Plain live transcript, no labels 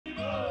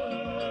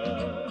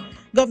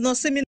Governor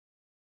Simin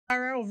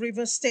of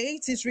Rivers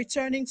State is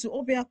returning to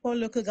Obiakpo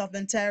local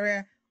government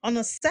area on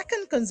a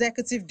second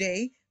consecutive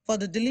day for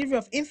the delivery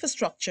of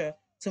infrastructure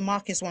to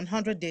mark his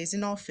 100 days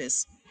in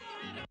office.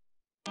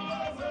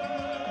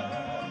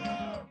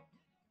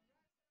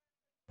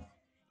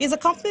 He's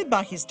accompanied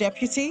by his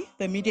deputy,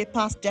 the immediate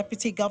past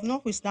deputy governor,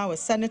 who is now a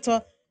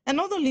senator, and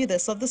other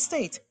leaders of the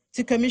state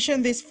to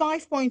commission this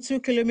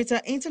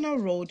 5.2-kilometer internal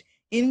road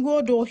in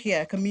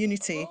Mgbuodohia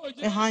community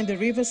behind the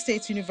Rivers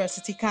State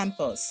University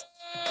campus.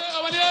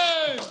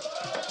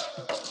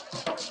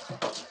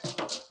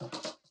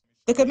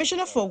 The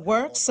Commissioner for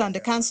Works and the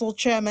Council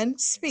Chairman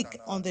speak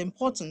on the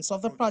importance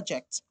of the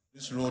project.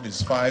 This road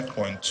is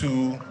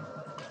 5.2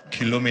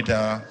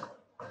 kilometers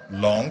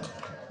long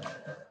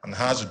and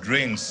has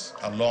drains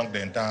along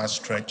the entire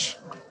stretch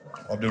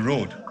of the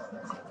road.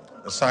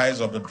 The size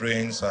of the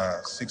drains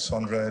are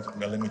 600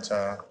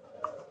 millimeter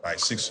by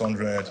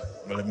 600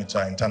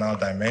 millimeter internal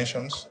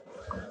dimensions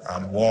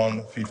and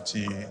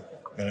 150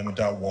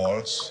 millimeter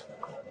walls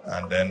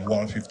and then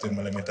 150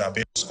 millimeter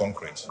base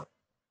concrete.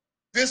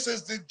 This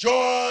is the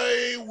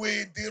joy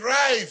we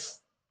derive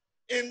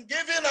in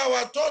giving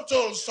our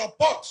total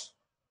support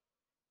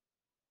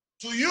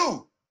to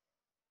you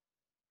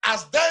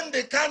as then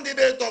the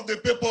candidate of the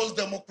People's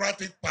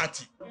Democratic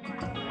Party.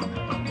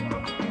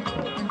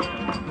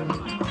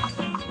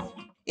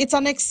 It's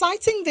an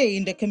exciting day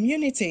in the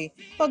community,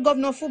 but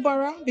Governor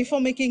Fubara, before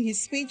making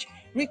his speech,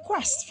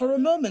 requests for a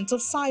moment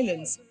of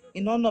silence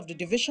in honor of the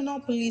divisional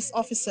police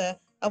officer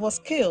that was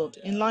killed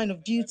in line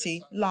of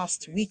duty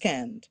last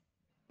weekend.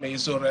 May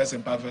his soul rest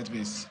in perfect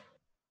peace.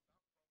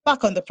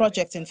 Back on the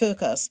project in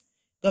focus,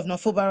 Governor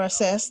Fubara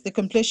says the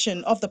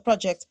completion of the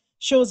project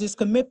shows his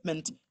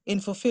commitment in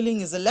fulfilling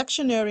his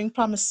electioneering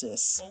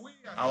promises.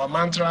 Our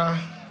mantra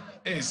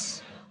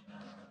is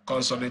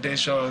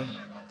consolidation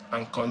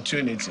and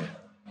continuity.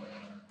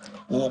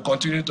 We will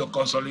continue to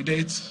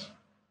consolidate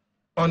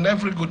on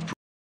every good program,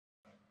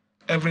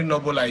 every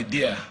noble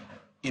idea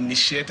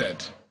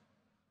initiated.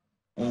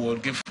 We will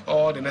give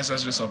all the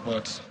necessary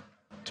support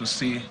to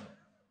see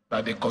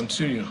that they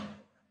continue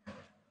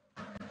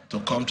to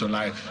come to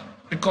life.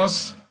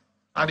 Because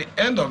at the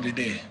end of the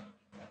day,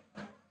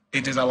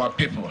 it is our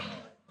people.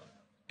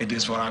 It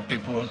is for our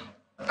people.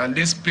 And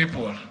these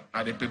people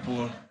are the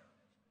people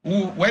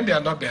who, when they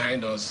are not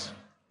behind us,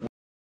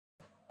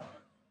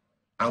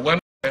 and when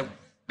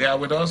they are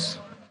with us,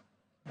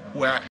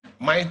 we are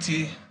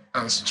mighty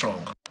and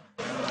strong.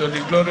 To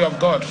the glory of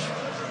God.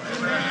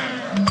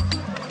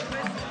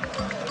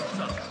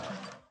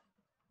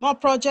 More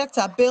projects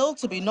are built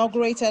to be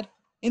inaugurated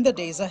in the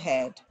days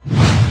ahead.